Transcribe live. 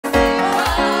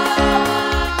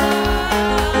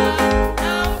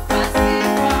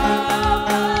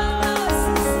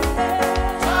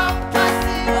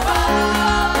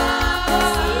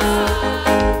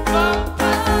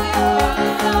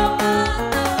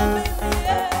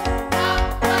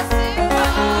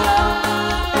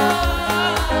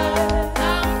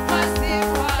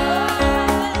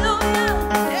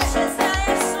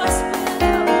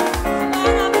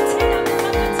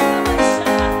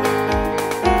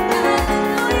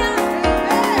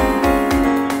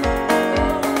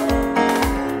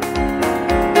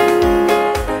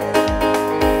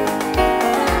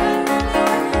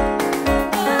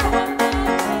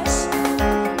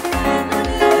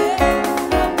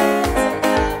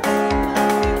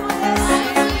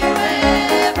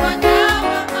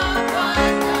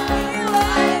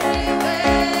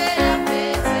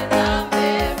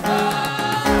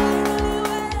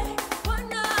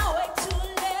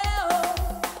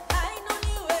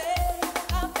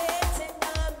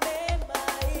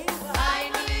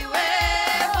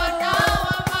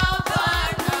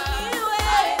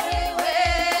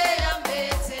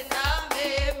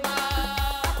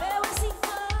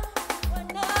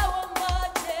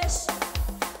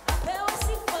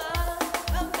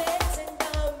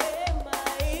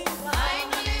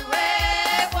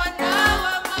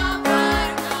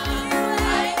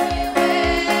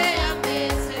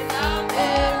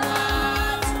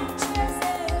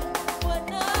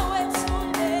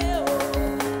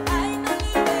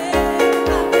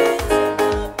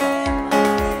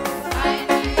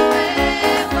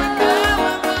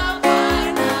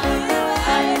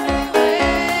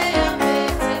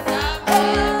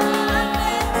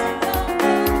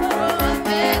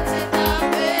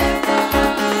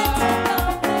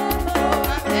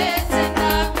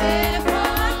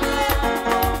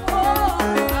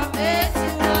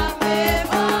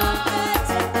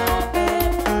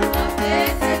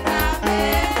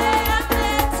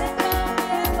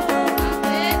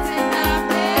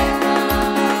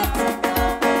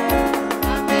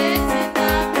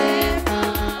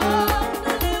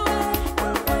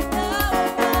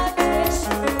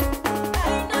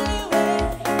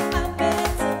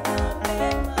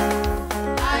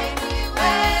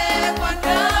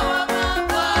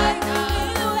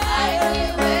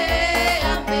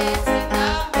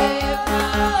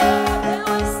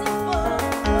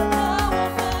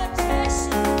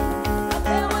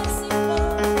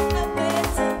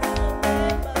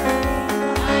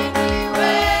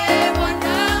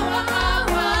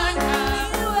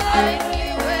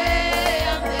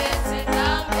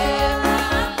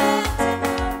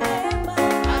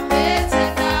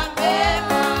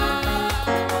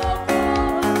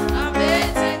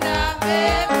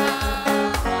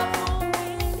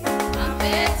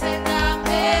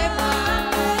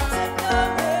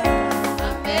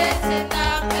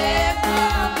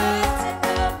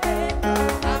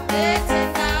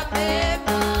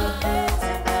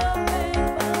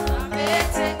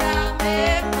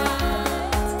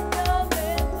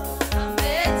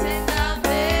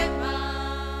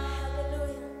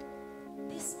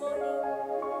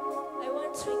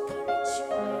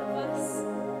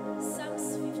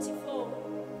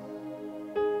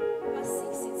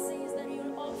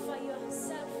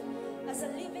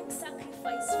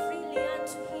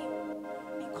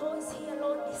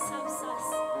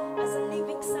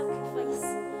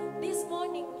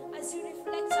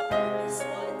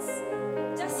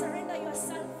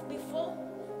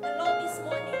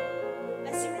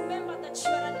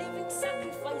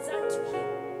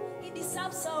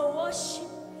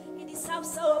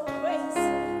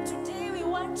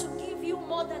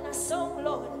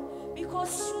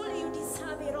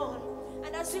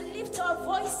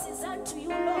voices unto you,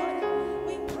 Lord.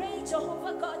 We pray,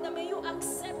 Jehovah God, that may you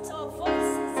accept our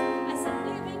voices as a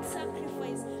living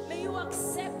sacrifice. May you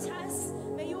accept us.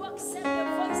 May you accept the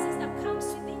voices that comes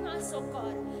within us, oh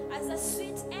God, as a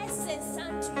sweet essence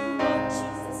unto you, Lord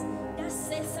Jesus. Just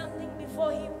say something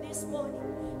before him this morning,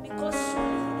 because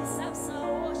surely he deserves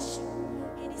our worship.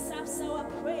 He deserves our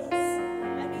praise.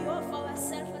 And we offer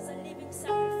ourselves as a living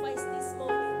sacrifice this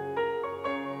morning.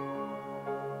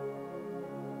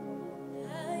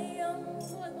 I am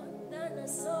more than a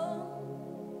song.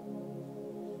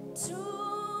 Today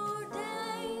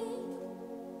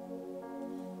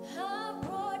I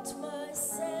brought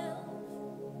myself.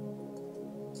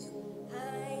 I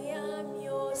am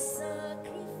your sacrifice.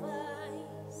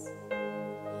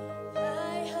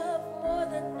 I have more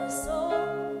than a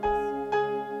song.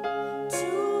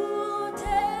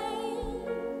 Today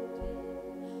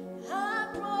I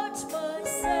brought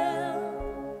myself.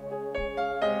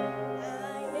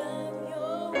 I am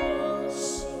your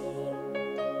worship.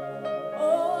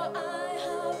 Oh, I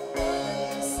have more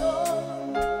than a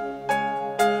song.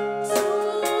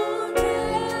 Today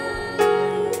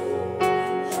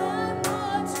I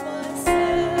brought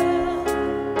myself.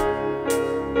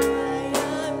 I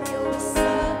am your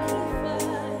sacrifice.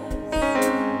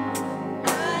 I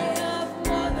have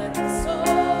more than a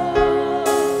song.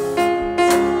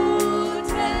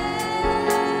 Today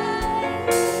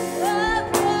I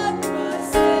brought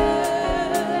myself.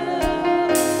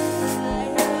 I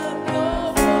am your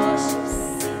worship.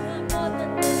 Sing more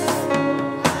than a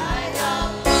song. I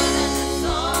have more than a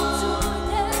song.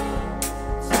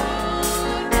 Today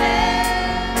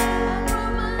I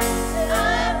brought myself.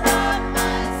 I brought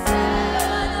myself.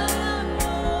 I am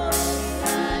your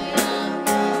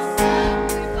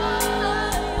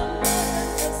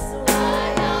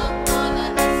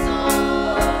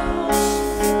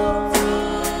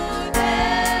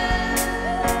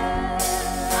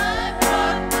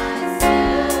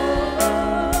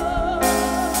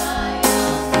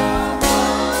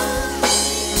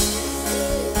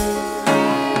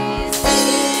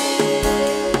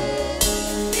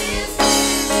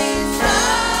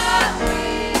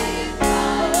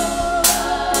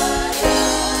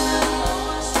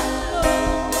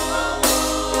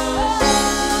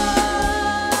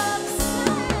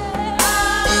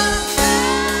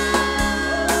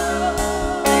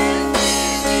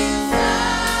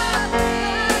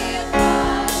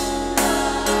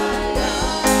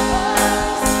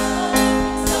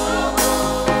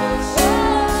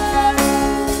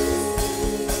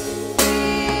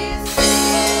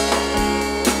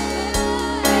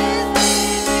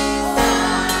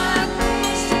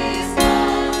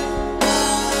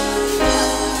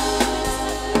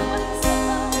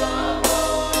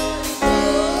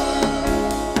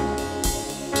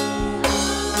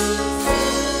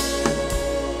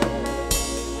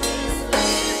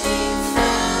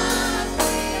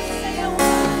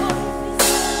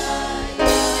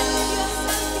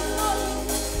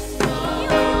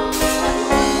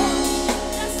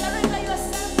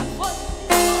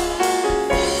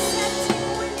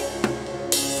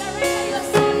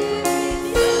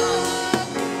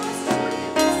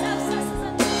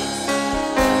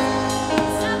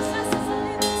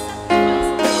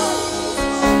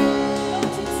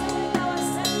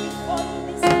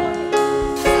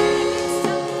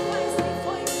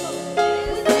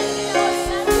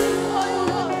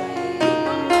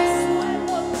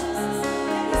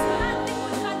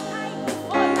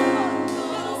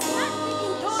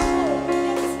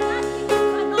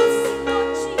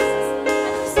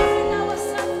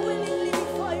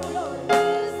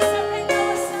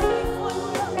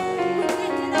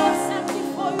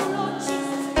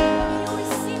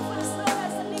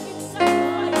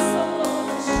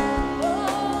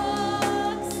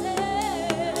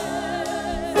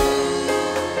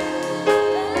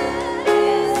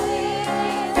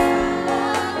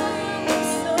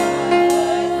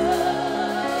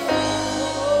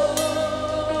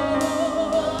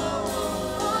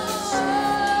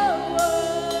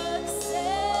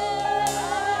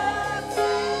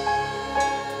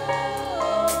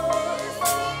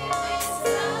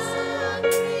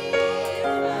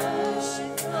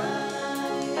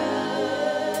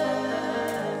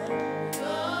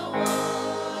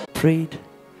prayed,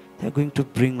 they are going to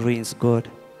bring rains, God.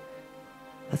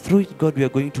 Through it, God, we are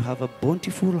going to have a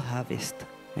bountiful harvest.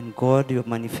 And God, you are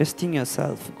manifesting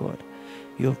yourself, God.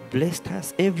 You have blessed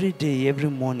us every day,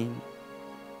 every morning.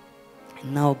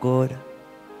 And now, God,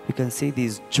 we can say there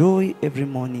is joy every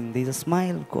morning. There is a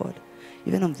smile, God,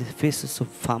 even on the faces of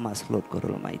farmers, Lord God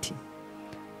Almighty.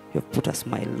 You have put a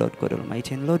smile, Lord God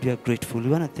Almighty. And Lord, we are grateful. We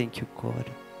want to thank you, God.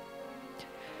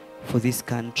 for this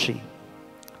country.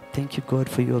 Thank you, God,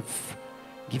 for you have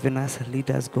given us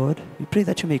leaders, God. We pray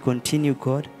that you may continue,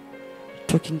 God,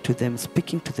 talking to them,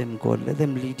 speaking to them, God. Let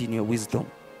them lead in your wisdom.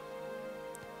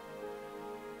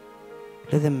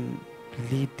 Let them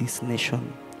lead this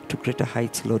nation to greater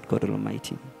heights, Lord God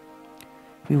Almighty.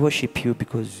 We worship you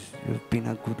because you've been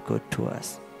a good God to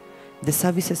us. The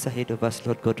services ahead of us,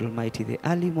 Lord God Almighty, the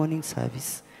early morning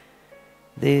service,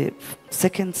 the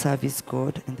second service,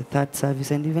 God, and the third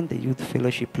service, and even the youth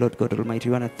fellowship, Lord God Almighty.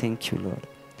 We want to thank you, Lord.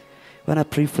 We want to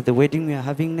pray for the wedding we are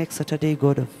having next Saturday,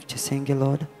 God, of Chesenge,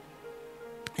 Lord,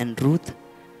 and Ruth,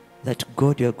 that,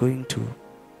 God, you are going to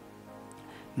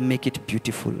make it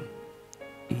beautiful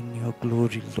in your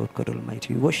glory, Lord God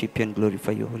Almighty. We worship you and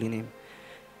glorify your holy name.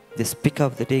 The speaker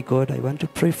of the day, God, I want to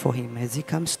pray for him as he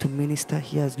comes to minister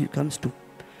here, as he comes to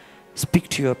speak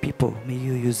to your people. May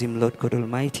you use him, Lord God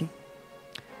Almighty.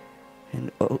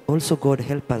 And also, God,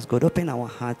 help us, God, open our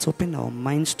hearts, open our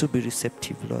minds to be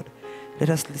receptive, Lord. Let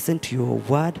us listen to your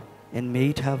word, and may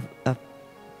it have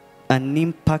an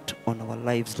impact on our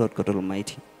lives, Lord God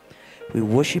Almighty. We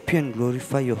worship you and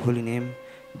glorify your holy name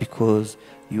because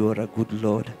you are a good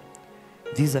Lord.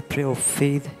 This is a prayer of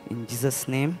faith in Jesus'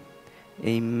 name.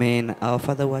 Amen. Our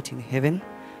Father, who art in heaven,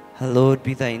 hallowed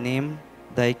be thy name.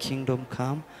 Thy kingdom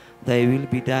come. Thy will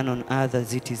be done on earth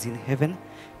as it is in heaven.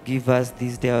 Give us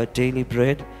this day our daily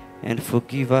bread, and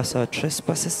forgive us our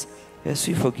trespasses, as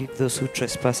we forgive those who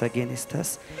trespass against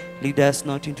us. Lead us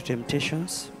not into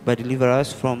temptations, but deliver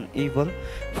us from evil.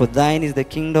 For thine is the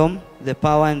kingdom, the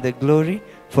power, and the glory,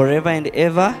 forever and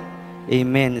ever.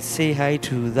 Amen. Say hi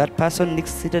to that person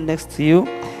seated next to you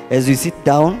as we sit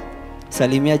down.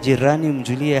 Salimia jirani,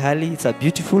 mjulie hali. It's a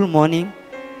beautiful morning.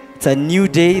 It's a new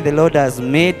day the Lord has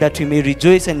made, that we may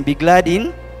rejoice and be glad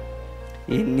in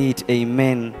it.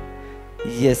 Amen.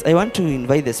 Yes, I want to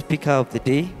invite the speaker of the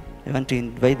day.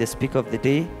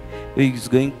 Who is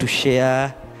going to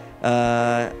share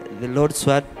the Lord's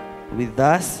word with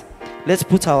us. Let's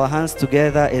put our hands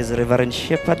together as Reverend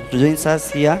Shepherd joins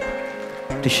us here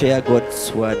to share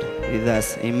God's word with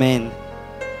us. Amen.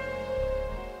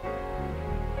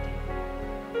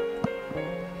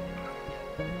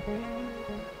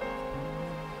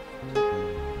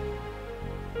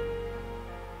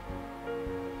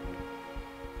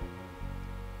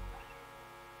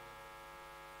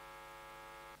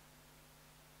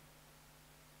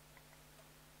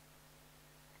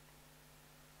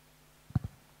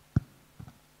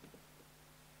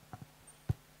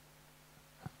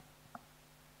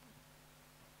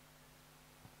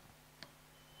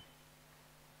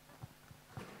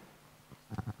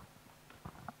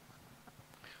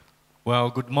 Well,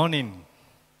 good morning.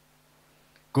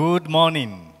 Good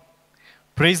morning.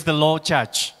 Praise the Lord,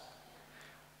 church.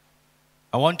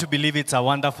 I want to believe it's a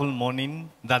wonderful morning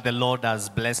that the Lord has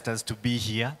blessed us to be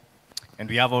here. And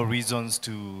we have all reasons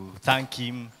to thank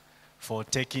Him for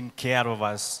taking care of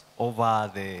us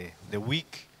over the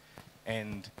week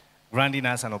and granting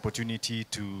us an opportunity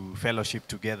to fellowship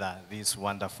together this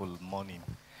wonderful morning.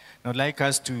 I'd like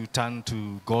us to turn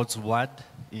to God's word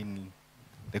in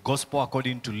the Gospel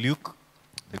according to Luke.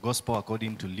 The Gospel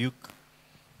according to Luke,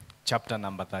 chapter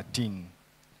number 13.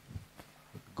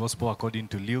 Gospel according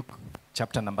to Luke,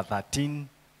 chapter number 13.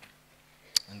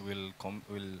 And we'll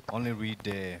only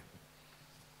read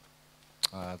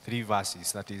 3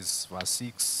 verses. That is verse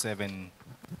 6, 7,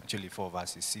 actually 4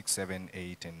 verses, 6, 7,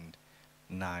 8, and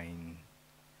 9.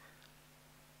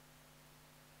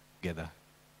 Together.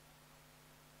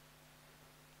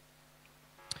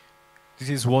 This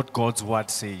is what God's word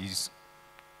says.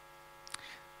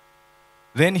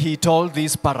 Then he told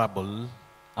this parable.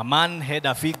 A man had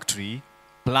a fig tree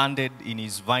planted in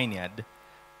his vineyard,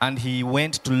 and he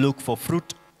went to look for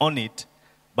fruit on it,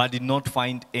 but did not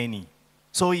find any.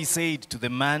 So he said to the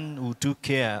man who took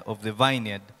care of the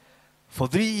vineyard, "For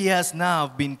 3 years now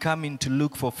I've been coming to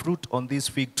look for fruit on this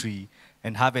fig tree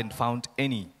and haven't found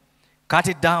any. Cut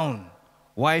it down.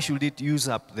 Why should it use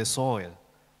up the soil?"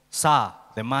 "Sir,"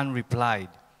 the man replied,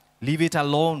 "leave it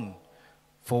alone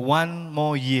for 1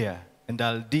 more year, and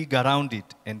I'll dig around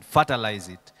it and fertilize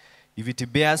it. If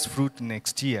it bears fruit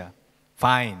next year,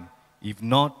 fine. If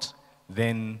not,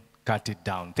 then cut it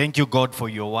down." Thank you, God, for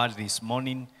your word this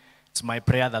morning. It's my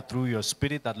prayer that through your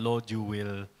Spirit, that, Lord, you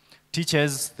will teach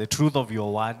us the truth of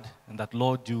your word, and that,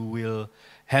 Lord, you will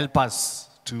help us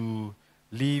to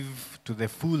live to the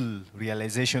full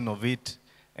realization of it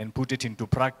and put it into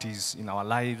practice in our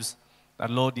lives. That,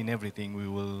 Lord, in everything we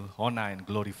will honor and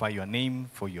glorify your name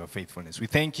for your faithfulness. We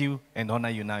thank you and honor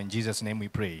you now. In Jesus' name we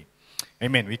pray.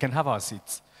 Amen. We can have our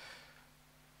seats.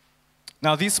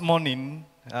 Now this morning,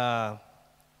 I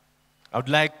would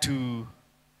like to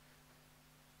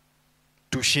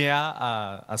to share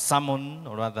a sermon,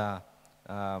 or rather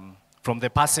from the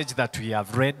passage that we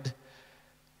have read,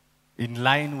 in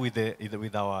line with,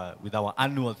 with our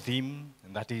annual theme,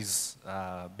 and that is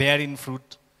bearing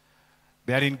fruit,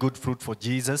 bearing good fruit for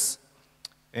Jesus.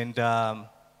 And I'd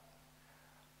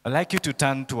like you to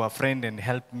turn to a friend and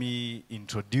help me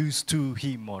introduce to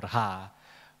him or her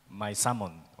my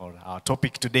sermon or our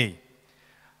topic today.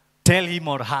 Tell him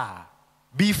or her,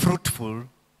 be fruitful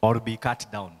or be cut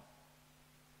down.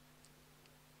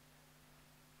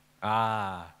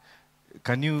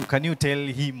 Can you tell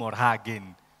him or her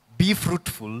again? Be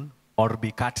fruitful or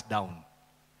be cut down.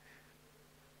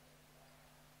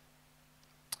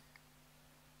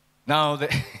 Now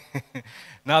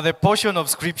the portion of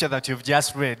scripture that you've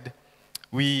just read,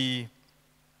 this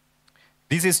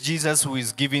is Jesus who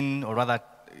is giving, or rather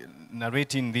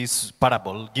narrating this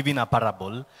parable, giving a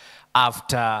parable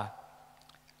after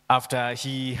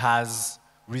he has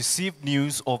received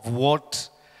news of what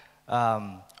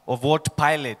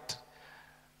Pilate,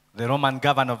 the Roman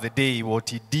governor of the day, what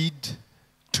he did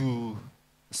to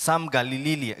some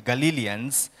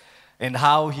Galileans, and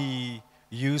how he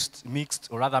mixed,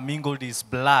 or rather mingled his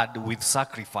blood with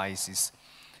sacrifices.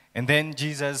 And then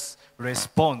Jesus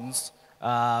responds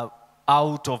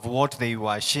out of what they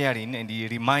were sharing, and he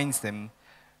reminds them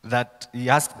that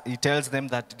he tells them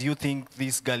that, do you think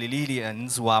these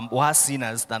Galileans were worse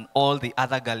sinners than all the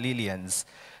other Galileans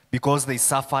because they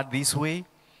suffered this way?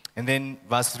 And then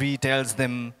verse 3 tells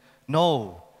them,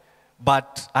 no,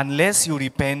 but unless you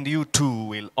repent, you too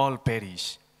will all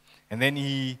perish. And then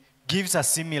he gives a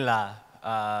similar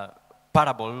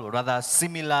parable, or rather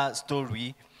similar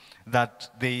story that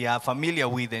they are familiar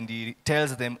with, and he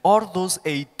tells them, all those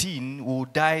 18 who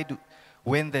died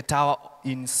when the tower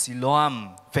in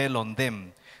Siloam fell on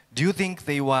them, do you think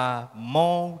they were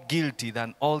more guilty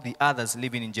than all the others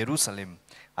living in Jerusalem?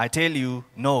 I tell you,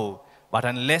 no, but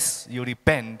unless you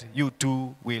repent, you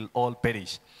too will all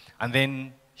perish. And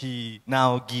then he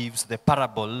now gives the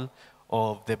parable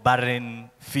of the barren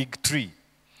fig tree.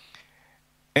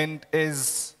 And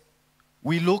as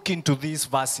we look into these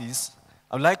verses,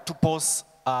 I would like to pose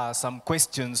some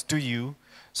questions to you,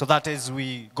 so that as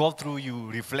we go through,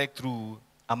 you reflect through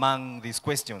among these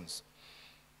questions.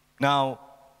 Now,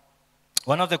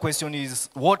 one of the questions is,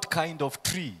 what kind of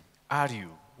tree are you?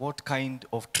 What kind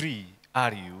of tree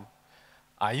are you?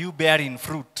 Are you bearing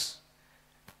fruit?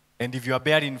 And if you are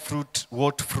bearing fruit,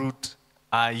 what fruit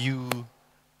are you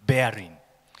bearing?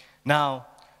 Now,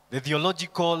 the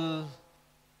theological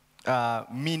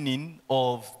meaning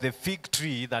of the fig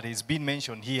tree that is being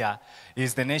mentioned here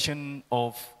is the nation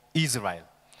of Israel.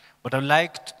 But I'd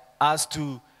like us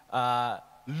to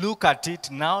look at it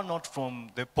now, not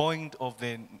from the point of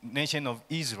the nation of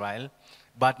Israel,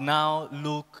 but now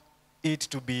look it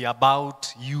to be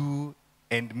about you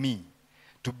and me.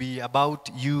 To be about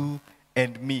you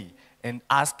and me, and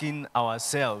asking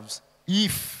ourselves,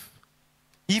 if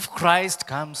Christ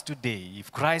comes today,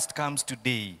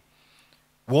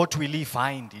 what will he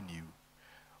find in you?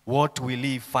 What will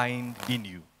he find in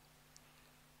you?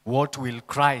 What will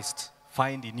Christ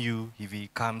find in you if he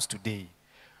comes today?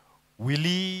 Will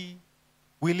he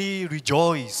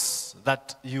rejoice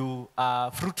that you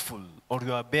are fruitful, or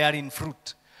you are bearing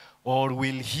fruit? Or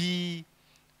will he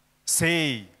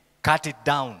say, cut it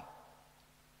down?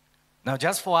 Now,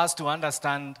 just for us to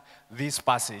understand this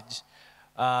passage,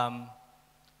 the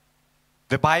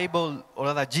Bible, or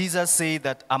rather Jesus said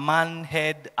that a man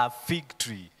had a fig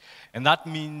tree. And that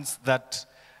means that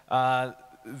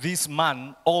this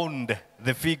man owned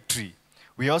the fig tree.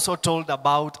 We also told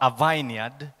about a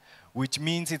vineyard, which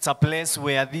means it's a place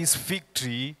where this fig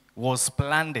tree was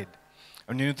planted.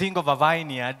 And when you think of a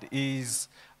vineyard, is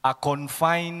a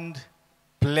confined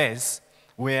place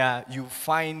where you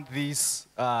find this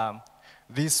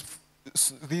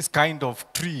kind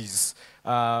of trees,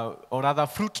 or rather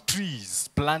fruit trees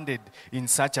planted in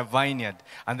such a vineyard.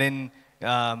 And then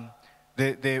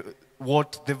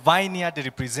what the vineyard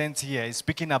represents here is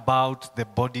speaking about the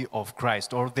body of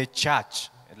Christ, or the church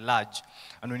at large.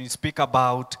 And when you speak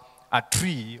about a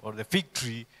tree, or the fig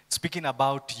tree, speaking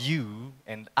about you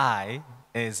and I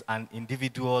as an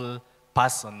individual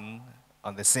person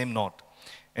on the same note.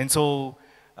 And so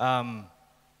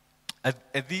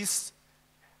at this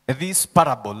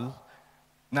parable,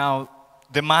 now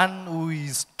the man who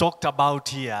is talked about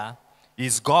here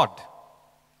is God.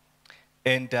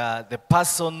 And the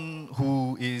person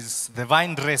who is the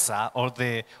vine dresser, or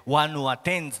the one who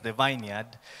attends the vineyard,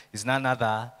 is none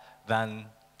other than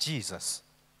Jesus.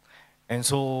 And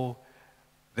so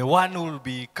the one who will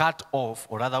be cut off,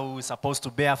 or rather who is supposed to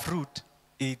bear fruit,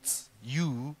 it's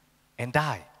you and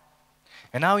I.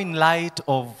 And now in light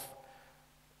of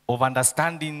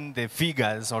understanding the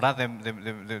figures, or rather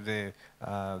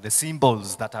the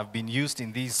symbols that have been used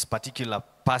in this particular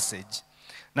passage,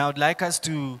 now I'd like us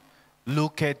to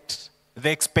look at the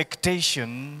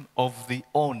expectation of the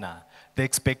owner. The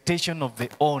expectation of the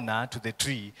owner to the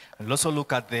tree. And also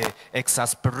look at the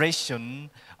exasperation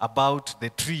about the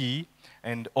tree.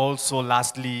 And also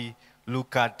lastly,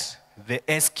 look at the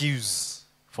excuse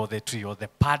for the tree, or the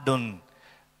pardon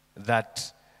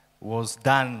that was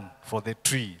done for the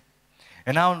tree.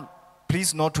 And now,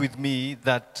 please note with me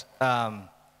that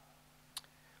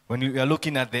when we are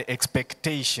looking at the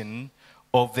expectation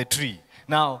of the tree.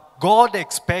 Now, God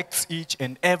expects each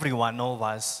and every one of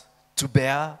us to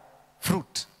bear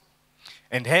fruit.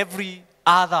 And every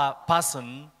other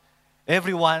person,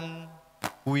 everyone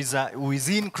who is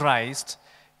in Christ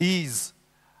is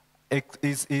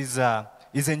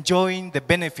enjoying the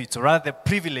benefits, or rather the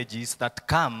privileges that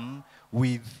come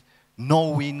with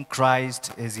knowing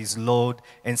Christ as his Lord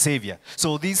and Savior.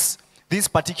 So this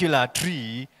particular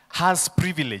tree has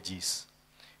privileges.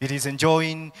 It is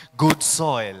enjoying good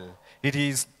soil. It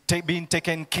is being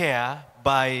taken care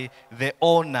by the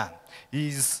owner.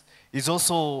 We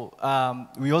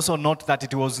also note that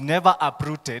it was never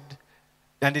uprooted,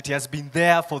 and it has been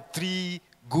there for 3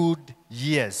 good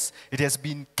years. It has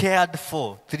been cared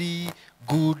for 3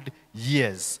 good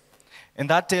years. And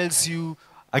that tells you,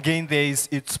 again, there is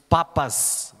its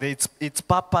purpose. Its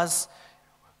purpose,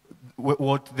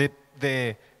 what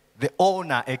the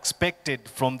owner expected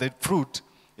from the fruit,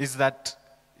 is that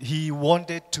he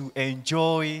wanted to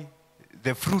enjoy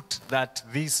the fruit that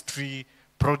this tree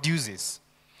produces.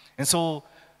 And so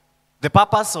the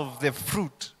purpose of the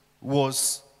fruit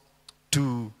was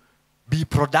to be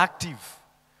productive,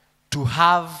 to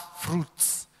have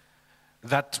fruits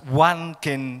that one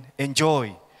can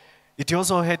enjoy. It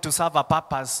also had to serve a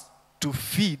purpose to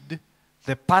feed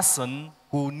the person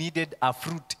who needed a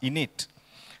fruit in it.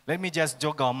 Let me just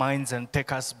jog our minds and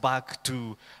take us back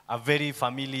to a very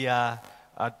familiar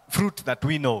fruit that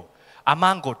we know. A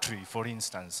mango tree, for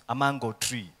instance, a mango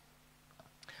tree.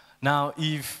 Now,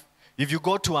 if you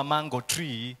go to a mango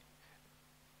tree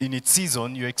in its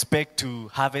season, you expect to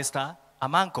harvest a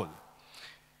mango.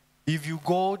 If you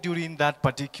go during that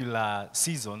particular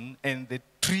season and the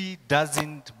tree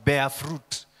doesn't bear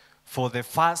fruit for the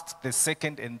first, the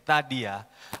second, and third year,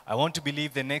 I want to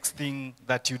believe the next thing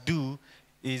that you do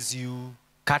is you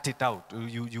cut it out.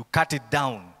 You cut it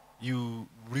down. You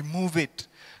remove it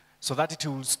so that it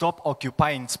will stop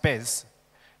occupying space,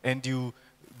 and you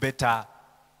better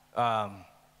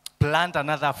plant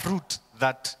another fruit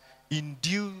that in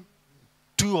due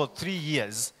 2 or 3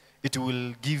 years, it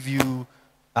will give you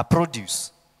a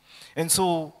produce. And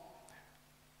so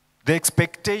the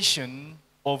expectation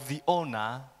of the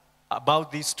owner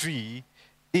about this tree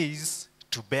is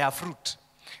to bear fruit.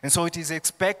 And so it is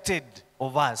expected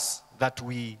of us that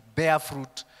we bear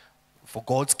fruit for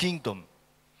God's kingdom,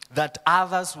 that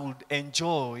others would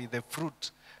enjoy the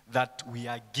fruit that we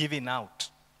are giving out.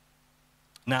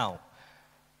 Now,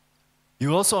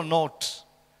 you also note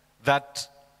that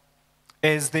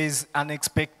as there's an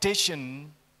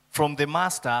expectation from the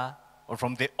master or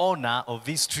from the owner of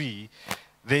this tree,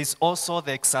 there's also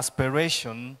the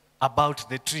exasperation about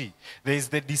the tree. There's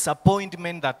the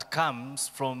disappointment that comes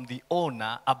from the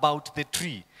owner about the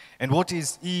tree. And what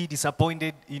is he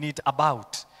disappointed in it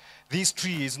about? This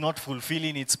tree is not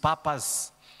fulfilling its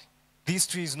purpose. This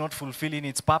tree is not fulfilling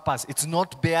its purpose. It's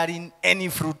not bearing any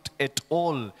fruit at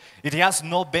all. It has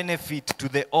no benefit to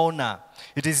the owner.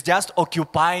 It is just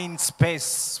occupying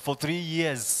space for 3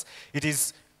 years. It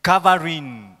is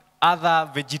covering other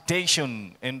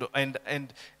vegetation and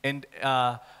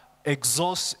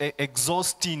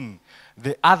exhausting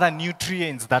the other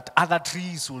nutrients that other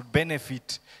trees would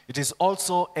benefit. It is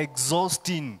also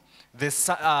exhausting it's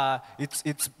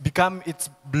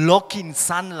blocking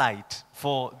sunlight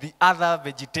for the other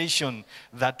vegetation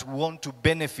that want to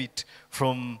benefit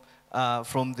from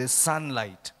the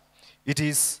sunlight. It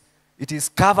is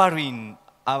covering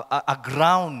a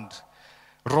ground,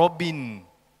 robbing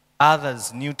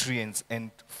others nutrients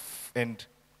and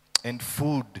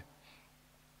food.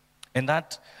 And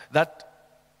that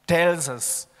tells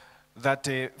us that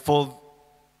for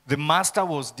the master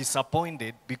was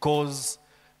disappointed because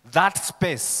that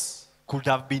space could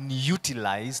have been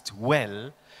utilized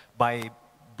well by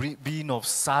being of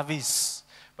service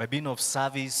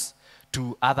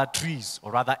to other trees,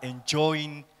 or rather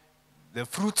enjoying the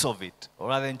fruits of it, or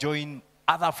rather enjoying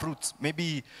other fruits.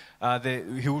 Maybe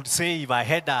he would say, if I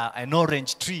had an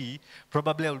orange tree,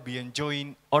 probably I would be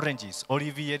enjoying oranges. Or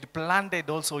if he had planted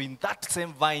also in that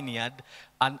same vineyard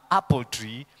an apple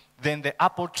tree, then the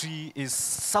apple tree is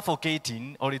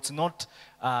suffocating, or it's not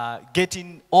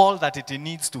getting all that it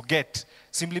needs to get,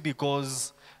 simply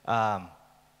because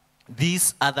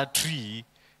this other tree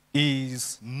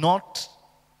is not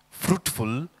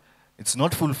fruitful, it's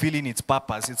not fulfilling its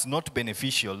purpose, it's not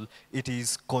beneficial, it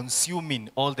is consuming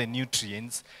all the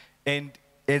nutrients, and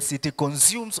as it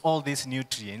consumes all these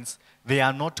nutrients, they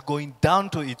are not going down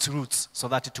to its roots so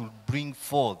that it will bring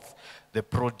forth the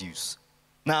produce.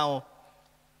 Now,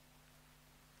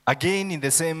 again in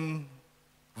the same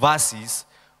verses,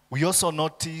 we also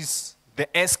notice the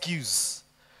excuse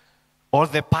or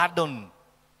the pardon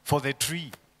for the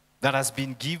tree that has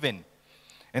been given.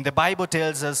 And the Bible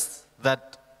tells us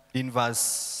that in verse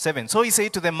 7. So he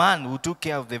said to the man who took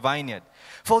care of the vineyard,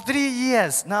 "For 3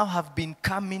 years now have been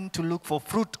coming to look for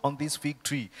fruit on this fig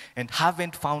tree and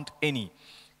haven't found any.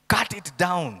 Cut it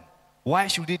down. Why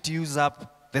should it use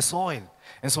up the soil?"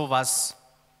 And so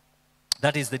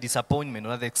that is the disappointment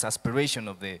or the exasperation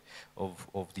of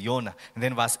the owner. And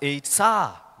then verse 8,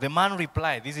 "Sir," the man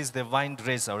replied, this is the vine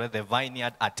dresser or the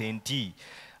vineyard attendee.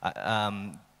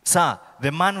 "Sir,"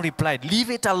 the man replied, "leave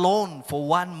it alone for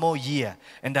 1 more year,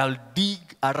 and I'll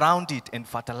dig around it and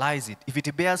fertilize it. If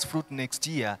it bears fruit next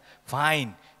year,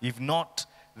 fine. If not,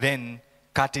 then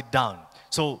cut it down."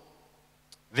 So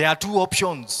there are 2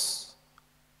 options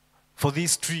for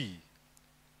this tree.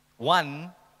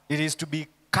 One, it is to be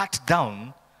cut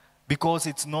down because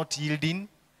it's not yielding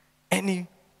any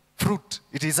fruit.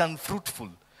 It is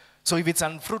unfruitful. So if it's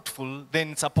unfruitful,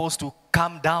 then it's supposed to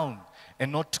come down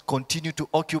and not continue to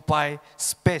occupy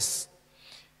space.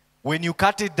 When you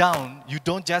cut it down, you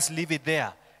don't just leave it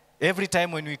there. Every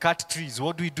time when we cut trees,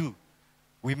 what do?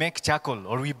 We make charcoal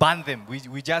or we burn them.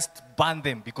 We just burn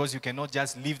them because you cannot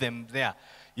just leave them there.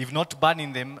 If not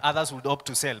burning them, others would opt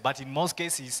to sell. But in most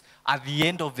cases, at the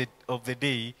end of the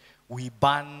day, we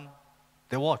burn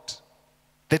the what?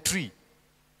 The tree.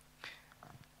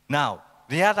 Now,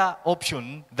 the other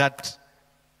option that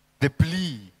the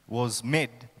plea was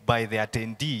made by the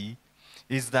attendee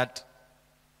is that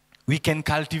we can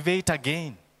cultivate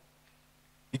again.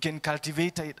 We can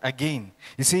cultivate it again.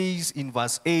 It says in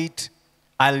verse 8,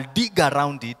 "I'll dig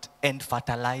around it and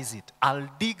fertilize it." I'll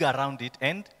dig around it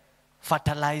and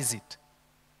fertilize it.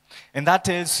 And that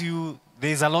tells you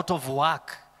there's a lot of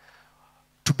work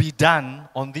to be done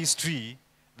on this tree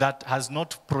that has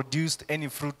not produced any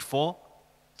fruit for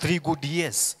 3 good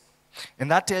years.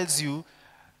 And that tells you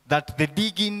that the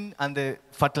digging and the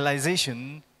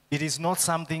fertilization, it is not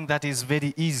something that is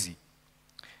very easy.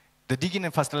 The digging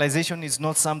and fertilization is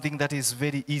not something that is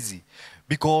very easy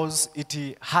because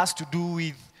it has to do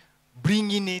with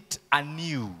bringing it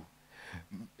anew,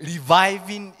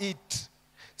 reviving it,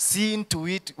 seeing to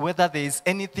it whether there is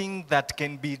anything that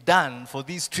can be done for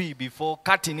this tree before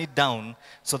cutting it down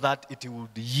so that it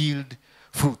would yield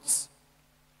fruits.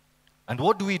 And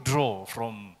what do we draw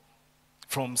from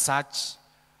such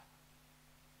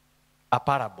a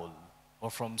parable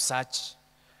or from such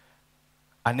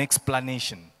an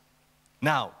explanation?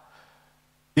 Now,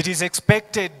 it is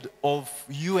expected of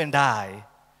you and I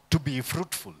to be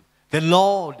fruitful. The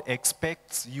Lord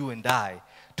expects you and I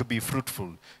to be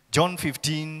fruitful. John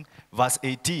 15, verse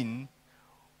 18,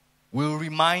 will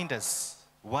remind us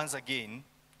once again.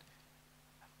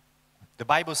 The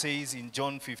Bible says in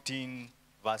John 15,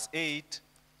 verse 8,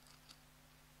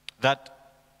 that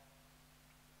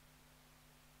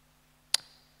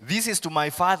 "This is to my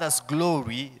Father's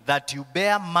glory, that you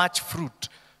bear much fruit,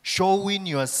 showing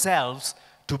yourselves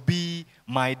to be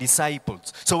my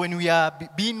disciples." So when we are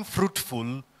being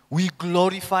fruitful, we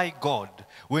glorify God.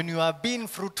 When we are being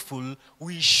fruitful,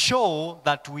 we show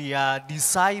that we are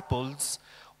disciples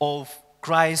of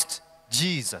Christ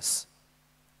Jesus.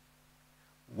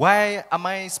 Why am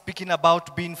I speaking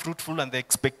about being fruitful and the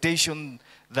expectation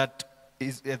that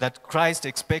Christ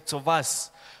expects of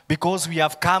us? Because we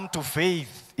have come to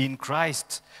faith in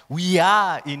Christ. We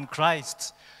are in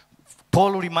Christ.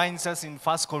 Paul reminds us in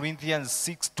 1 Corinthians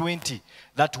 6:20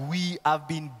 that we have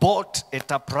been bought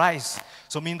at a price.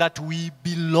 So mean that we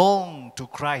belong to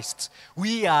Christ.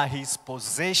 We are his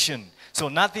possession. So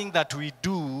nothing that we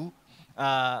do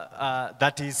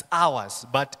that is ours,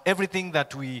 but everything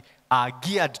that we are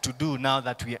geared to do now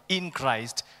that we are in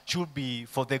Christ should be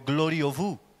for the glory of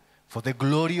who? For the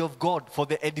glory of God, for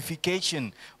the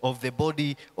edification of the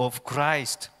body of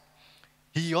Christ.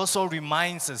 He also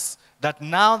reminds us that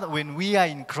now that when we are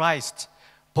in Christ,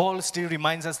 Paul still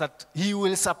reminds us that he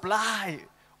will supply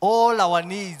all our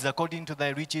needs according to thy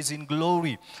riches in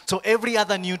glory. So every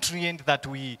other nutrient that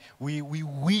we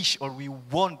wish or we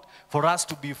want for us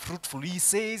to be fruitful, he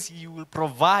says he will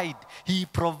provide. He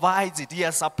provides it. He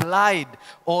has supplied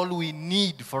all we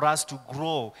need for us to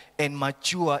grow and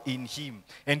mature in him.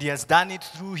 And he has done it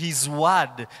through his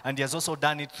word, and he has also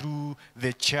done it through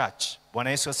the church.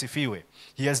 Bwana Yesu asifiwe.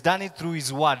 He has done it through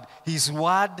his word. His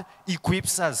word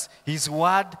equips us. His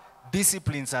word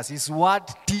disciplines us. His word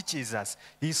teaches us.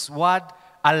 His word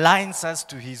aligns us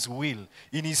to his will.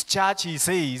 In his church, he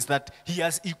says that he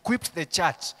has equipped the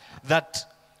church that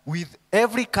with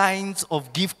every kind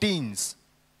of giftings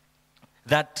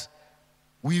that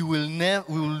we will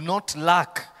not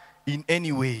lack in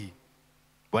any way.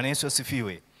 Bwana Yesu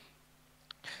asifiwe.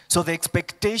 So the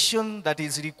expectation that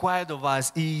is required of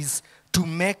us is to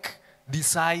make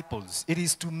disciples. It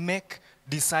is to make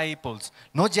disciples.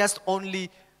 Not just only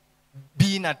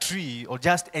being a tree or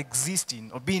just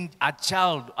existing or being a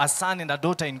child, a son and a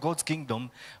daughter in God's kingdom,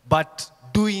 but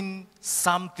doing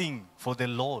something for the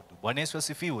Lord. Bwana Yesu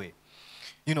asifiwe.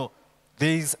 You know,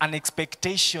 there is an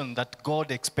expectation that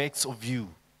God expects of you.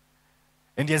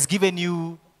 And he has given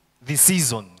you the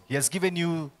season. He has given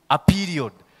you a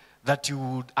period that you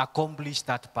would accomplish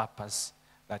that purpose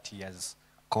that he has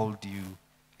called you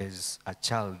as a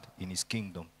child in his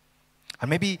kingdom. And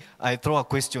maybe I throw a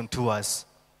question to us.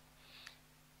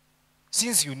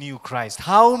 Since you knew Christ,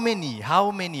 how many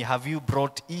have you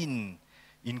brought in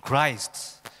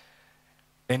Christ?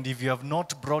 And if you have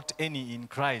not brought any in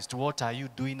Christ, what are you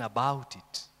doing about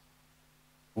it?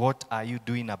 What are you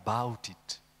doing about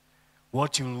it?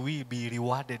 What will we be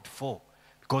rewarded for?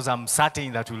 Because I'm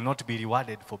certain that we will not be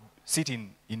rewarded for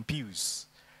sitting in pews.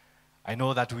 I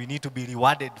know that we need to be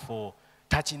rewarded for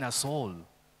touching a soul.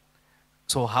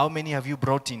 So how many have you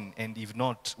brought in? And if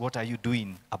not, what are you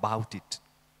doing about it?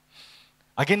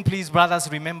 Again, please, brothers,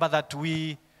 remember that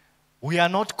we are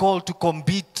not called to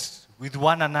compete with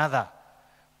one another.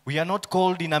 We are not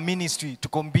called in a ministry to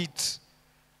compete,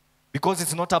 because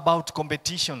it's not about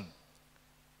competition.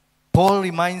 Paul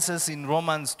reminds us in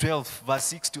Romans 12, verse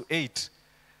 6 to 8,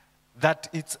 that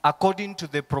it's according to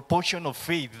the proportion of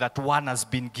faith that one has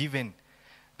been given.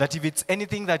 That if it's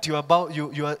anything that you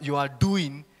are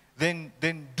doing, then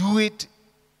do it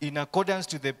in accordance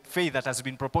to the faith that has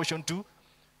been proportioned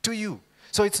to you.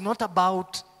 So it's not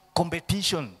about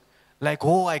competition, like,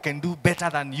 oh, I can do better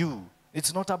than you.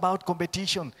 It's not about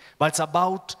competition, but it's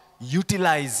about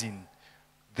utilizing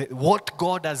what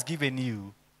God has given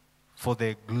you for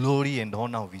the glory and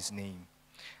honor of his name.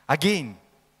 Again,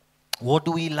 what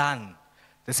do we learn?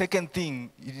 The second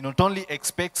thing, it not only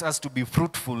expects us to be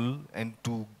fruitful and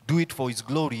to do it for his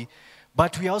glory,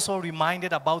 but we are also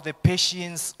reminded about the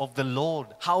patience of the Lord,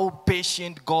 how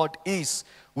patient God is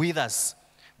with us.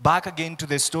 Back again to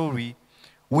the story,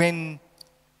 when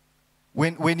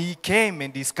he came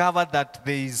and discovered that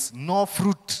there is no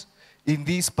fruit in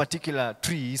this particular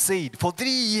tree, he said, for 3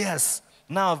 years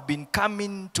now I've been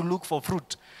coming to look for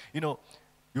fruit. You know,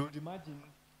 you would imagine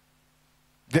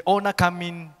the owner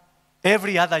coming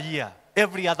every other year,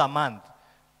 every other month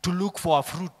to look for a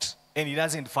fruit, and he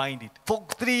doesn't find it. For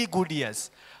 3 good years.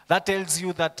 That tells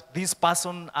you that this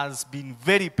person has been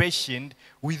very patient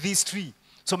with this tree.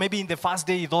 So maybe in the first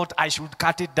day he thought, I should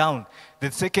cut it down. The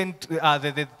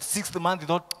 6th month he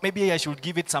thought, maybe I should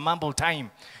give it some ample time.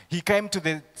 He came to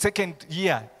the 2nd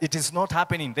year, it is not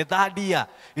happening. The 3rd year,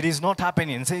 it is not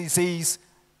happening. So he says,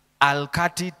 I'll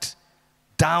cut it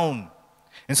down.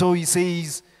 And so he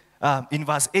says in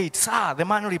verse 8, Sir, the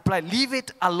man replied, leave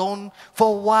it alone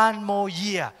for 1 more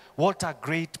year. What a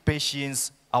great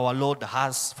patience our Lord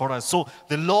has for us. So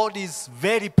the Lord is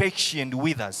very patient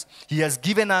with us. He has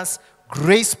given us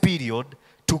grace period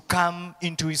to come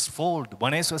into his fold.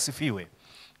 Bwana Yesu asifiwe.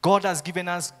 God has given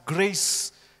us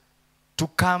grace to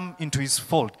come into his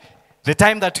fold. The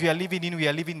time that we are living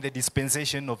in the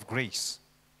dispensation of grace.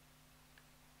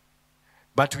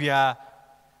 But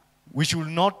we should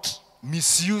not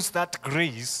misuse that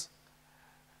grace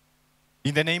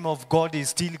in the name of God is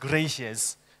still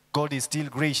gracious. God is still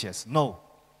gracious. No.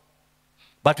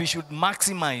 But we should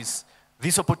maximize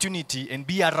this opportunity and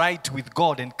be aright with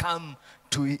God and come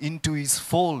into his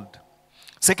fold.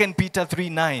 2 Peter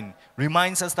 3:9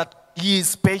 reminds us that he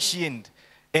is patient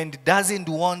and doesn't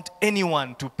want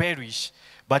anyone to perish,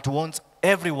 but wants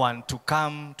everyone to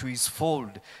come to his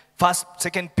fold.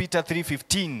 2 Peter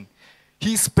 3:15,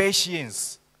 his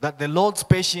patience, that the Lord's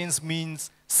patience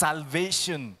means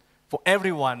salvation for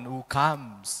everyone who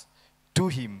comes to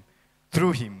him,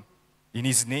 through him, in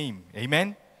his name.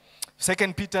 Amen?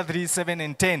 2 Peter 3:7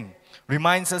 and 10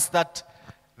 reminds us that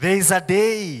there is a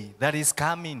day that is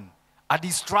coming, a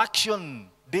destruction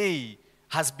day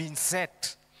has been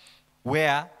set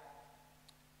where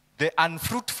the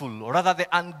unfruitful, or rather the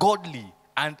ungodly,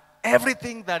 and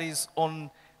everything that is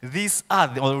on this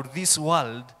earth or this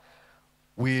world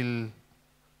will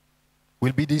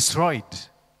be destroyed.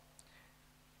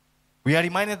 We are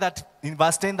reminded that in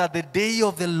verse 10 that the day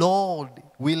of the Lord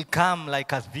will come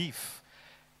like a thief,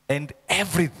 and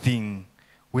everything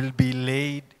will be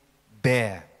laid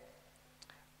bare.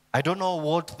 I don't know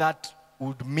what that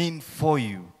would mean for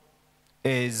you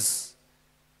as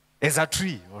a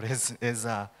tree or as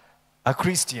a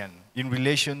Christian in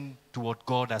relation to what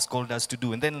God has called us to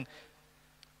do. And then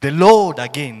the Lord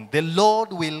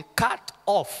will cut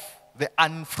off the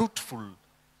unfruitful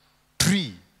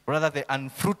tree, rather the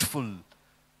unfruitful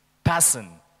person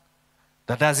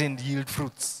that doesn't yield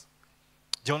fruits.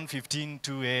 John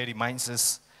 15:2a reminds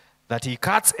us that he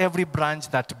cuts every branch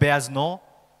that bears no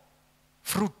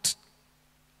fruit.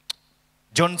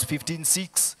 John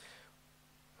 15:6,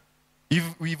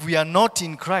 if we are not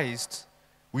in Christ,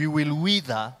 we will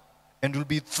wither and will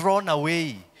be thrown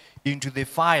away into the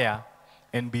fire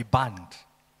and be burned.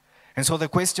 And so the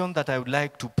question that I would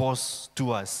like to pose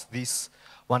to us this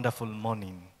wonderful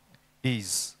morning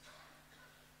is,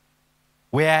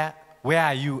 where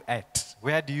are you at?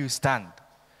 Where do you stand?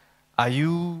 Are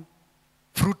you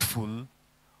fruitful,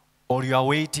 or you are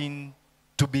waiting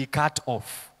to be cut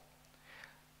off?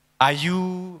 Are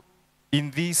you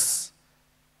in this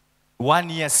 1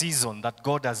 year season that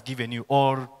God has given you,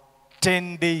 or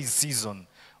 10 days season,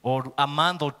 or a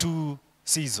month or 2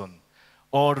 season,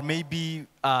 or maybe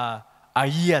a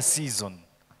year season,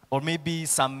 or maybe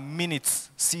some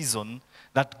minutes season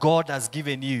that God has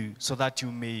given you so that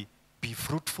you may be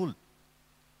fruitful?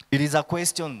 It is a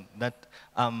question that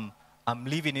I'm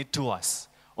leaving it to us.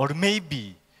 Or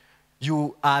maybe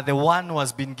you are the one who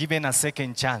has been given a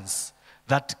second chance,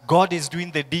 that God is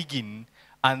doing the digging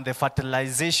and the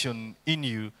fertilization in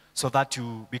you so that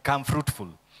you become fruitful.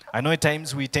 I know at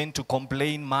times we tend to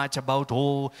complain much about,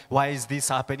 oh, why is this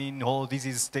happening? Oh, this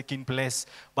is taking place.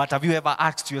 But have you ever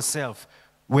asked yourself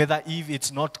whether if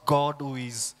it's not God who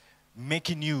is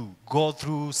making you go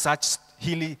through such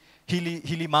hilly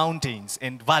mountains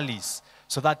and valleys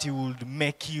so that he would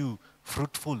make you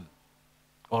fruitful?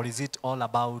 Or is it all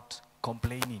about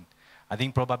complaining? I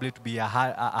think probably it would be a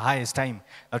highest time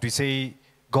that we say,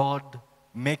 God,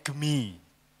 make me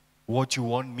what you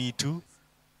want me to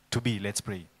be. Let's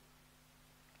pray.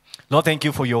 Lord, thank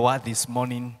you for your word this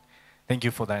morning. Thank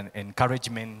you for the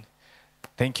encouragement.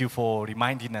 Thank you for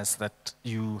reminding us that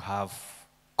you have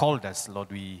called us,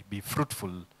 Lord, we be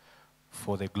fruitful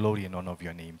for the glory and honor of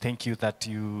your name. Thank you that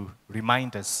you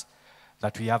remind us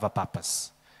that we have a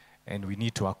purpose and we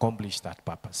need to accomplish that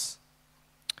purpose.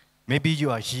 Maybe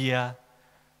you are here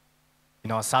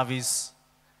in our service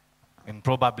and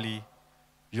probably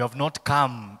you have not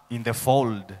come in the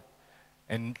fold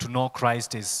and to know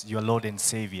Christ as your Lord and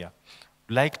Savior.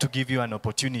 I'd like to give you an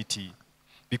opportunity,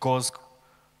 because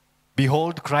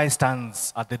behold, Christ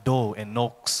stands at the door and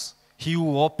knocks. He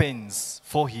who opens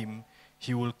for him,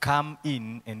 he will come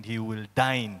in and he will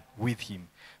dine with him.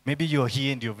 Maybe you're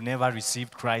here and you've never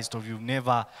received Christ, or you've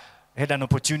never had an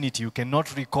opportunity. You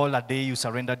cannot recall a day you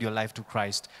surrendered your life to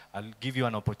Christ. I'll give you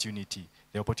an opportunity.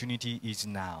 The opportunity is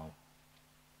now.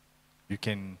 You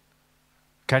can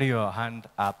carry your hand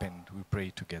up and we pray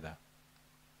together.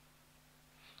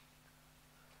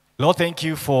 Lord, thank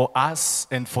you for us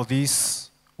and for this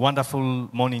wonderful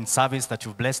morning service that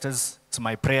you've blessed us. It's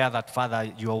my prayer that,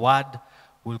 Father, your word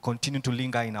will continue to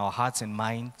linger in our hearts and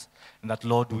minds, and that,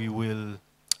 Lord, we will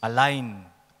align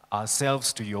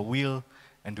ourselves to your will,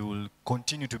 and we will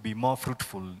continue to be more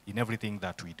fruitful in everything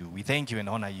that we do. We thank you and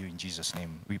honor you in Jesus'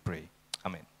 name. We pray.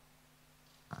 Amen.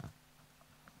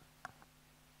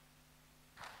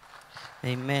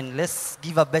 Amen. Let's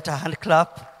give a better hand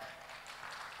clap.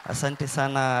 Asante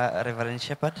sana, Reverend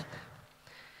Shepherd.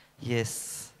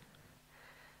 Yes.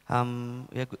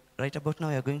 Right about now,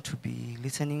 we are going to be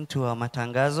listening to our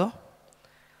matangazo.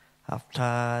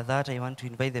 After that, I want to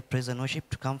invite the praise and worship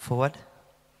to come forward.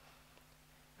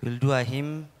 We'll do a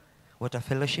hymn, water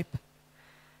fellowship,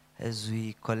 as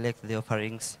we collect the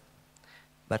offerings.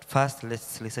 But first,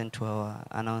 let's listen to our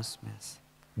announcements.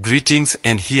 Greetings,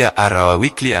 and here are our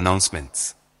weekly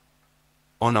announcements.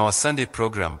 On our Sunday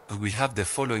program, we have the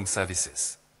following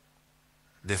services.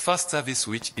 The first service,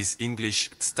 which is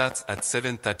English, starts at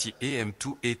 7:30 a.m.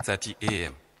 to 8:30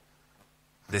 a.m.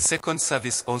 The second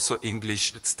service, also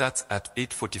English, starts at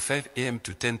 8:45 a.m.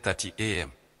 to 10:30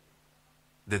 a.m.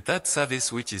 The third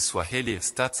service, which is Swahili,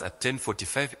 starts at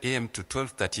 10:45 a.m. to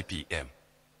 12:30 p.m.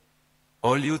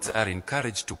 All youths are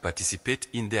encouraged to participate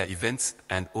in their events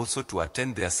and also to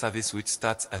attend their service, which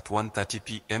starts at 1:30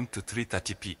 p.m. to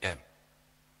 3:30 p.m.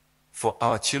 For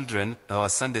our children, our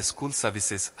Sunday school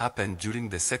services happen during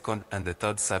the second and the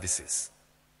third services.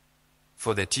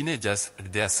 For the teenagers,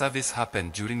 their service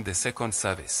happen during the second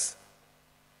service.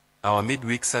 Our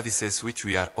midweek services, which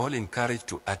we are all encouraged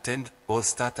to attend, all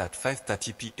start at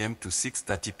 5:30 p.m. to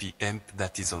 6:30 p.m.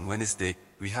 That is on Wednesday.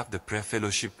 We have the prayer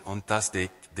fellowship on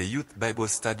Thursday, the youth Bible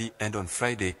study, and on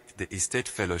Friday, the estate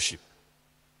fellowship.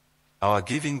 Our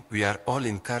giving, we are all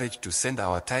encouraged to send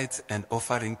our tithes and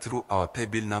offering through our pay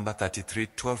bill number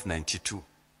 331292.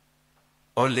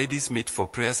 All ladies meet for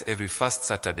prayers every first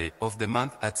Saturday of the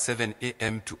month at 7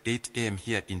 a.m. to 8 a.m.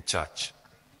 here in church.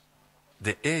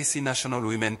 The AIC National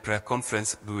Women Prayer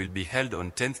Conference will be held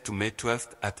on 10th to May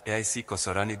 12th at AIC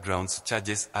Kosorani grounds.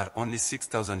 Charges are only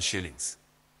 6,000 shillings.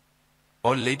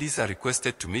 All ladies are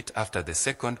requested to meet after the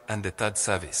second and the third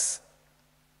service.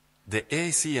 The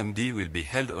AICMD will be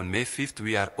held on May 5th.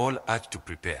 We are all urged to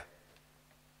prepare.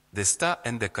 The star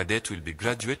and the cadet will be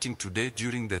graduating today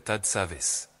during the third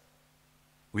service.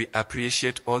 We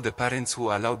appreciate all the parents who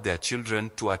allowed their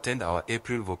children to attend our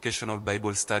April vocational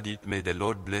Bible study. May the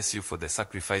Lord bless you for the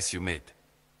sacrifice you made.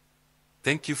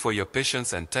 Thank you for your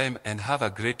patience and time, and have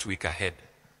a great week ahead.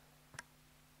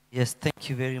 Yes, thank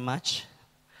you very much.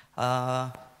 We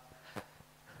are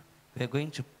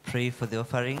going to pray for the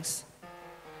offerings.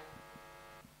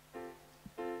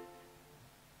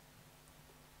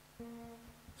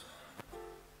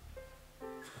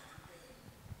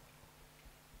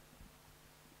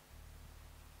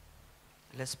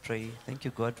 Let's pray. Thank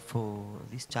you, God, for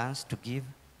this chance to give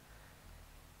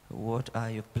what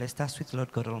you've blessed us with,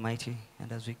 Lord God Almighty. And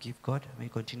as we give, God, may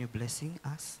you continue blessing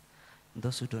us. And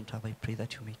those who don't have, I pray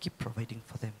that you may keep providing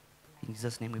for them. In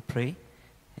Jesus' name we pray.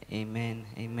 Amen.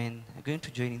 Amen. I'm going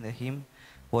to join in the hymn,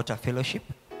 Water Fellowship.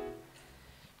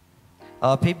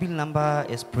 Our pay bill number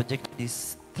is projected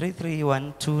is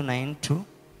 331292.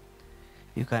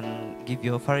 You can give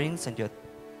your offerings and your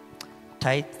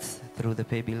tithes through the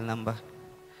pay bill number.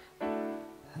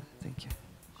 Thank you.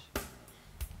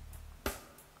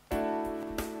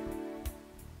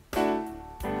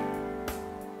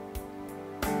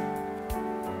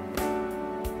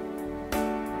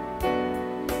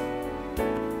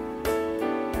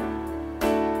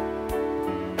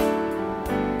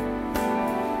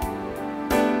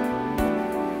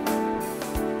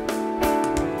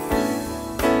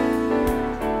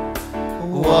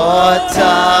 What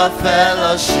a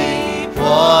fellowship,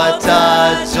 what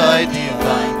a joy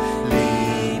divine,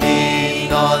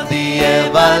 leaning on the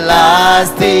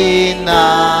everlasting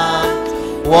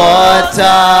arm. What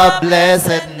a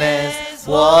blessedness,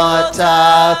 what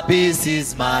a peace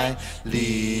is mine,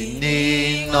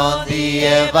 leaning on the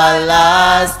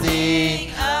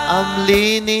everlasting. I'm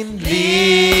leaning,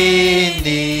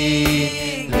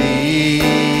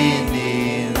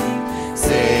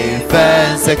 safe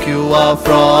and secure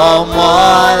from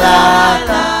all harm.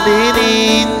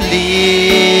 Leaning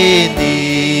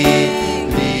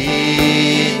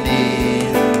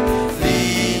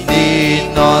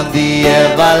on the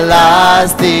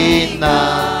everlasting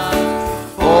arm.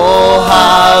 Oh,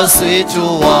 how sweet to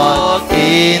walk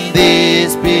in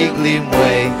this pilgrim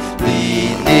way,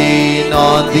 leaning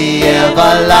on the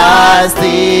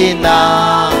everlasting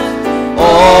arm.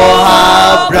 Oh,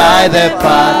 how bright the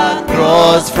path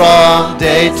grows from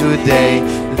day to day,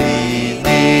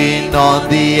 leaning on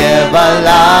the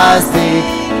everlasting,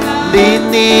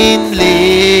 leaning,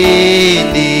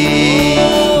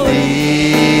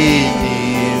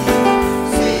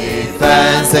 safe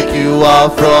and secure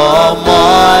from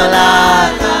all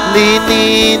harm.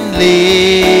 Leaning,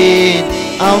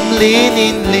 I'm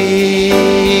leaning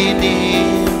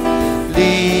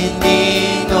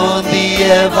on the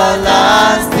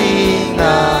everlasting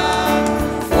arm.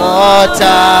 What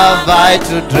have I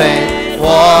to dread?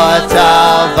 What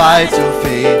have I to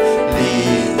fear?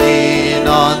 Leaning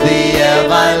on the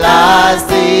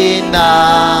everlasting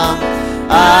arm.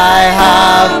 I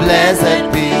have blessed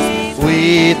peace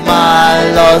with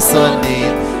my Lord so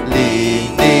near.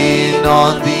 Leaning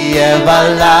on the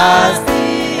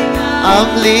everlasting arm.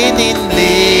 I'm leaning,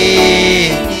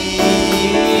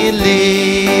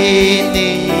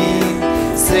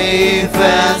 safe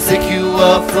and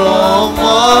secure from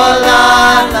all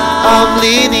harm. I'm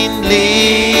leaning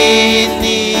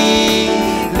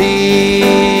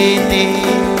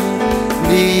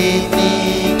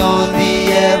on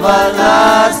the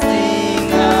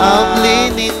everlasting arm. I'm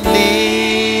leaning,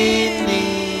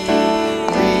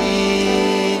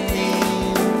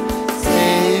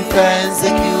 safe and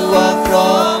secure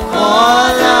from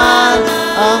all harm.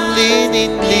 I'm leaning.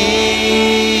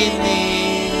 leaning,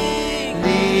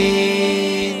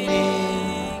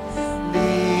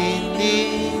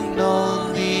 leaning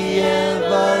on the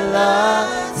everlasting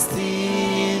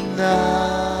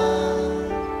arm.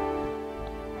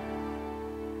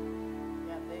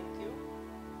 Yeah, thank you.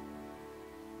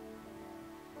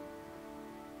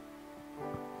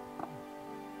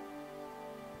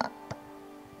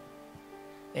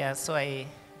 Yeah, so I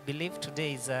believe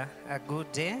today is a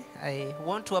good day. I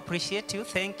want to appreciate you.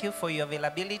 Thank you for your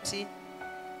availability.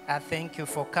 Thank you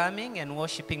for coming and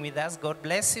worshiping with us. God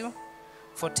bless you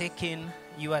for taking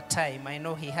your time. I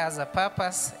know He has a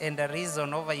purpose and a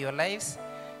reason over your lives.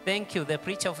 Thank you, the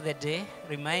preacher of the day,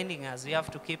 reminding us we have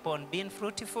to keep on being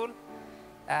fruitful.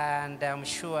 And I'm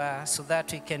sure so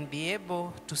that we can be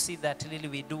able to see that really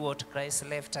we do what Christ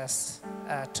left us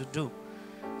to do.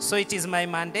 So it is my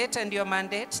mandate and your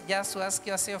mandate just to ask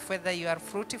yourself whether you are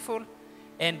fruitful,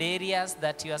 and areas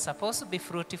that you are supposed to be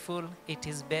fruitful, it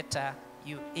is better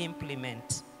you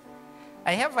implement.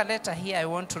 I have a letter here I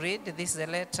want to read. This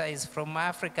letter is from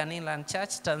African Inland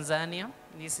Church, Tanzania.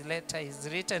 This letter is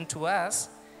written to us,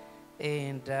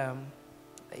 and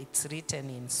it's written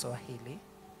in Swahili.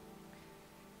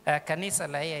 Kanisa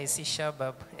la AIC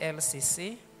Shabab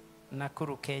LCC,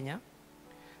 Nakuru, Kenya.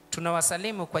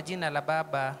 Tunawasalimu kwa jina la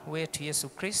Baba wetu Yesu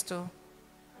Kristo,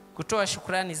 kutoa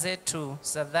shukrani zetu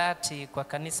za dhati kwa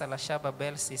kanisa la Shabab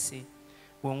LCC,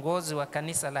 uongozi wa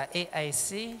kanisa la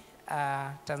AIC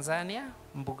Tanzania,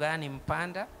 Mbugani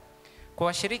Mpanda. Kwa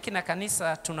washiriki na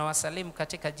kanisa tunawasalimu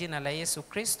katika jina la Yesu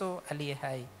Kristo aliye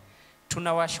hai.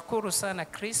 Tunawashukuru sana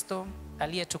Kristo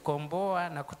aliyetukomboa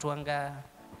na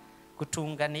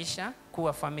kutuunganisha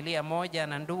kuwa familia moja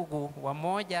na ndugu wa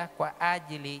moja kwa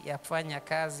ajili ya kufanya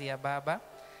kazi ya Baba.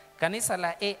 Kanisa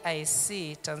la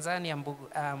AIC Tanzania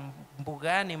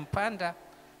Mbugani Mpanda,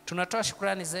 tunatoa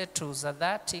shukrani zetu za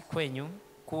dhati kwenyu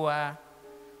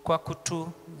kwa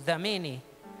kutudhamini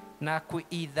na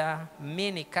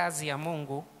kuidhamini kazi ya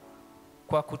Mungu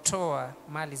kwa kutoa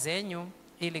mali zenyu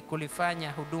ili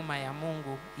kulifanya huduma ya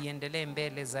Mungu iendelee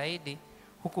mbele zaidi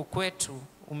huku kwetu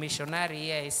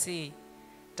umishonari AIC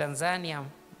Tanzania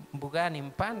Mbugani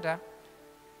Mpanda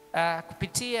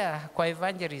kupitia kwa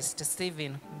Evangelist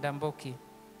Stephen Ndambuki.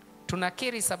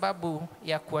 Tunakiri sababu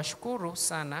ya kuwashukuru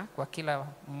sana kwa kila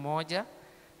mmoja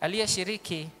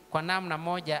aliyeshiriki kwa namna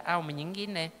moja au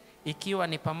nyingine, ikiwa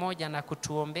ni pamoja na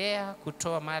kutuombea,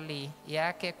 kutoa mali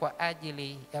yake kwa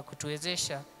ajili ya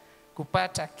kutuwezesha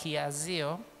kupata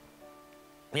kiazio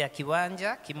ya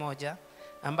kiwanja kimoja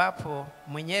ambapo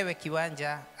mwenyewe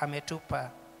kiwanja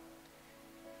ametupa.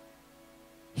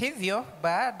 Hivyo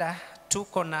baada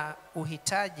tuko na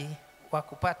uhitaji wa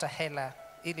kupata hela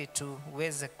ili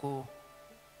tuweze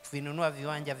kuvinunua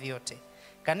viwanja vyote.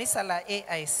 Kanisa la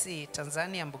AIC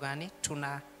Tanzania Mbugani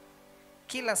tuna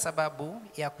kila sababu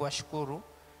ya kuwashukuru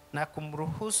na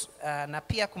kumruhusu na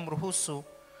pia kumruhusu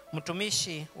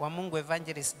mtumishi wa Mungu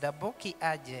Evangelist Ndambuki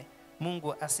aje.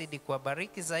 Mungu asidi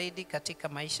kuwabariki zaidi katika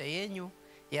maisha yenyu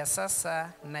ya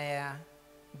sasa na ya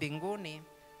mbinguni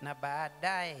na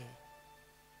baadaye.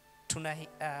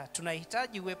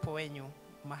 Tunahitaji uwepo wenyu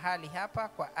mahali hapa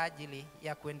kwa ajili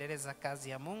ya kuendeleza kazi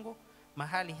ya Mungu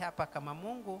mahali hapa kama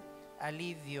Mungu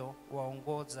alivyo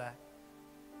waongoza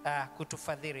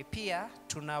kutufadhili. Pia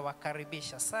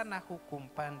tunawakaribisha sana huku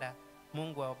Mpanda.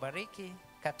 Mungu awabariki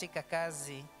katika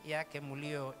kazi yake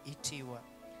mlioitiwa.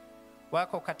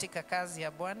 Wako katika kazi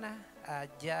ya Bwana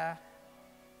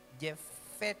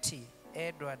Jeffeti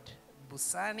Edward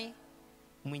Busani,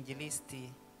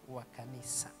 mwinjilisti wa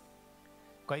kanisa.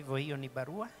 Kwa hivyo hiyo ni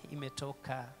barua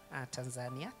imetoka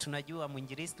Tanzania. Tunajua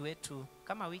mwinjilisti wetu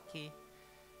kama wiki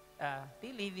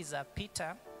pili hivi za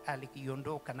pita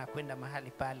aliondoka na kwenda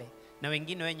mahali pale, na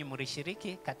wengine wenyu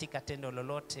mlishiriki katika tendo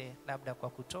lolote, labda kwa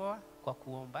kutoa, kwa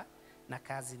kuomba, na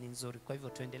kazi ni nzuri. Kwa hivyo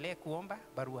tuendelee kuomba.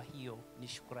 Barua hiyo ni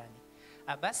shukrani.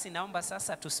 Basi naomba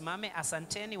sasa tusimame.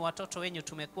 Asanteni watoto wenyu,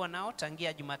 tumekuwa nao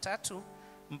tangia Jumatatu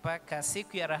mpaka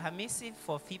siku ya Alhamisi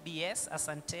for VBS.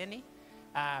 Asanteni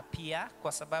pia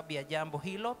kwa sababu ya jambo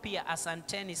hilo. Pia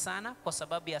asanteni sana kwa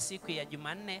sababu ya siku ya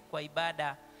Jumanne kwa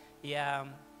ibada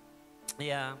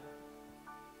ya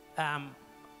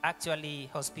actually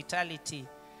hospitality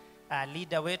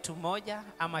leader wetu moja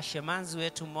ama shemanzi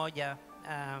wetu moja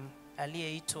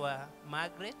aliyeitwa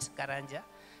Margaret Karanja,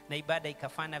 na ibada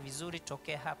ikafanya vizuri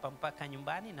tokea hapa mpaka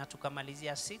nyumbani na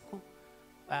tukamalizia siku.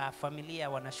 Familia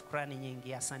wana shukrani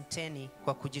nyingi. Asanteni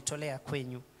kwa kujitolea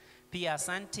kwenyu. Pia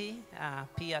asanti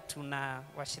pia tuna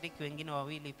washiriki wengine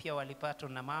wawili pia walipatwa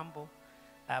na mambo.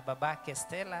 Babake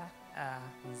Stella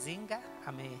Nzinga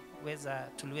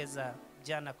tuliweza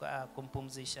jana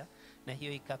kumpumzisha na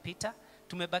hiyo ikapita.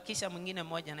 Tumebakisha mwingine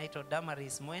mmoja anaitwa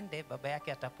Damaris Mwende, baba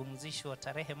yake atapumzishwa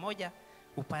tarehe 1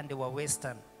 upande wa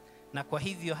Western. Na kwa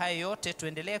hivyo hayo yote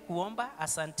tuendelee kuomba.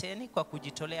 Asanteni kwa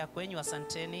kujitolea kwenyu,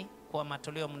 asanteni kwa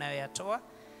matoleo mnayoyatoa.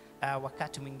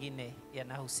 Wakati mwingine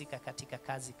yanahusika katika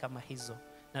kazi kama hizo,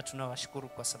 na tunawashukuru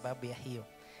kwa sababu ya hiyo.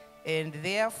 And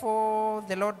therefore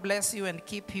the Lord bless you and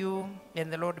keep you,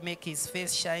 and the Lord make his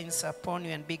face shines upon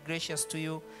you and be gracious to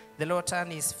you. The Lord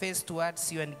turn his face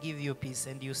towards you and give you peace.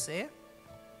 And you say,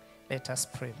 let us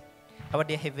pray. Our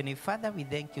dear Heavenly Father, we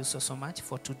thank you so much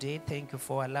for today. Thank you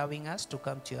for allowing us to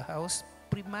come to your house,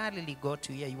 primarily, God,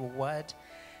 to hear your word.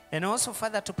 And also,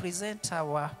 Father, to present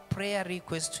our prayer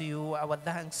request to you, our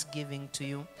thanksgiving to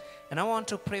you. And I want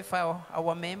to pray for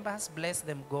our members. Bless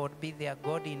them, God. Be their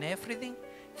God in everything.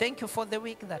 Thank you for the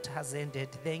week that has ended.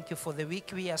 Thank you for the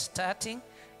week we are starting.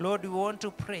 Lord, we want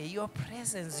to pray. Your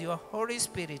presence, your Holy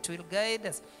Spirit will guide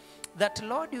us. That,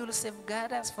 Lord, you will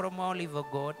safeguard us from all evil,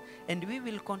 God. And we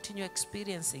will continue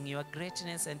experiencing your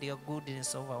greatness and your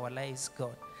goodness of our lives,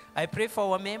 God. I pray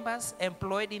for our members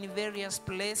employed in various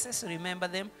places. Remember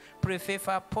them. Pray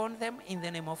favor upon them in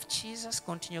the name of Jesus.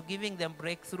 Continue giving them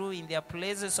breakthrough in their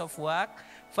places of work.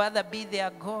 Father, be their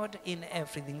God in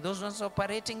everything. Those ones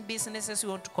operating businesses, we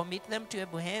want to commit them to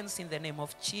your hands in the name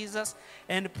of Jesus.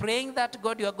 And praying that,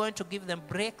 God, you are going to give them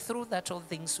breakthrough, that all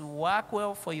things will work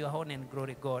well for your honor and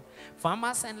glory, God.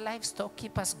 Farmers and livestock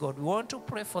keepers, God, we want to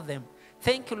pray for them.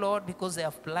 Thank you, Lord, because they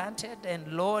have planted. And,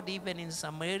 Lord, even in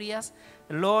some areas,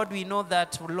 Lord, we know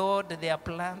that, Lord, their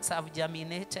plants have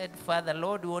germinated. Father,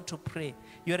 Lord, we want to pray.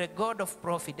 You're a God of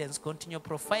providence. Continue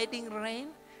providing rain.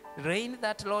 Rain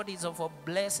that, Lord, is of our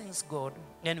blessings, God.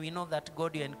 And we know that,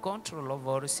 God, you're in control of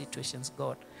all situations,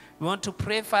 God. We want to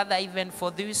pray, Father, even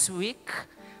for this week,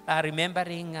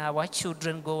 remembering our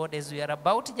children, God, as we are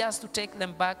about just to take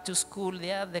them back to school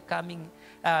there the coming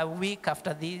week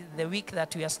after the week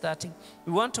that we are starting.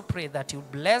 We want to pray that you'll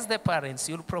bless the parents,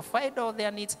 you'll provide all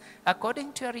their needs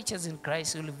according to your riches in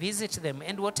Christ. You'll visit them,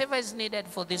 and whatever is needed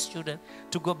for these children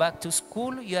to go back to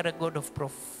school, you are a God of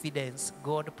providence.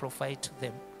 God, provide to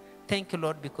them. Thank you,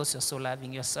 Lord, because you're so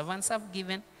loving. Your servants have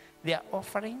given their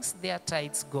offerings, their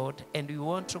tithes, God, and we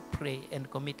want to pray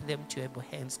and commit them to your able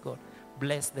hands, God.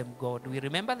 Bless them, God. We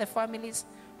remember the families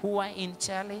who are in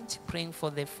challenge, praying for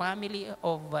the family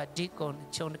of Deacon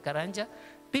John Karanja.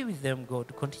 Be with them,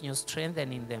 God. Continue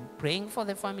strengthening them. Praying for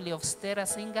the family of Stella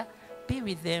Singer. Be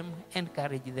with them,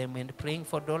 encourage them. And praying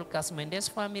for Dorcas Mendes'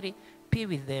 family. Be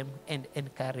with them and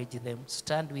encourage them.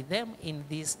 Stand with them in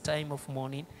this time of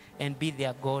mourning and be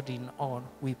their God in all.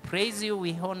 We praise you,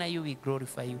 we honor you, we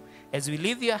glorify you. As we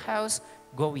leave your house,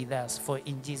 go with us. For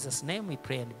in Jesus' name we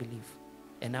pray and believe.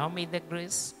 And now may the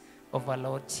grace of our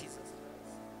Lord Jesus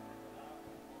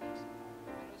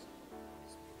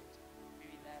be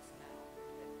with us now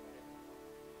and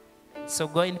forever. So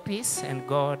go in peace, and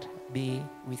God be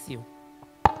with you.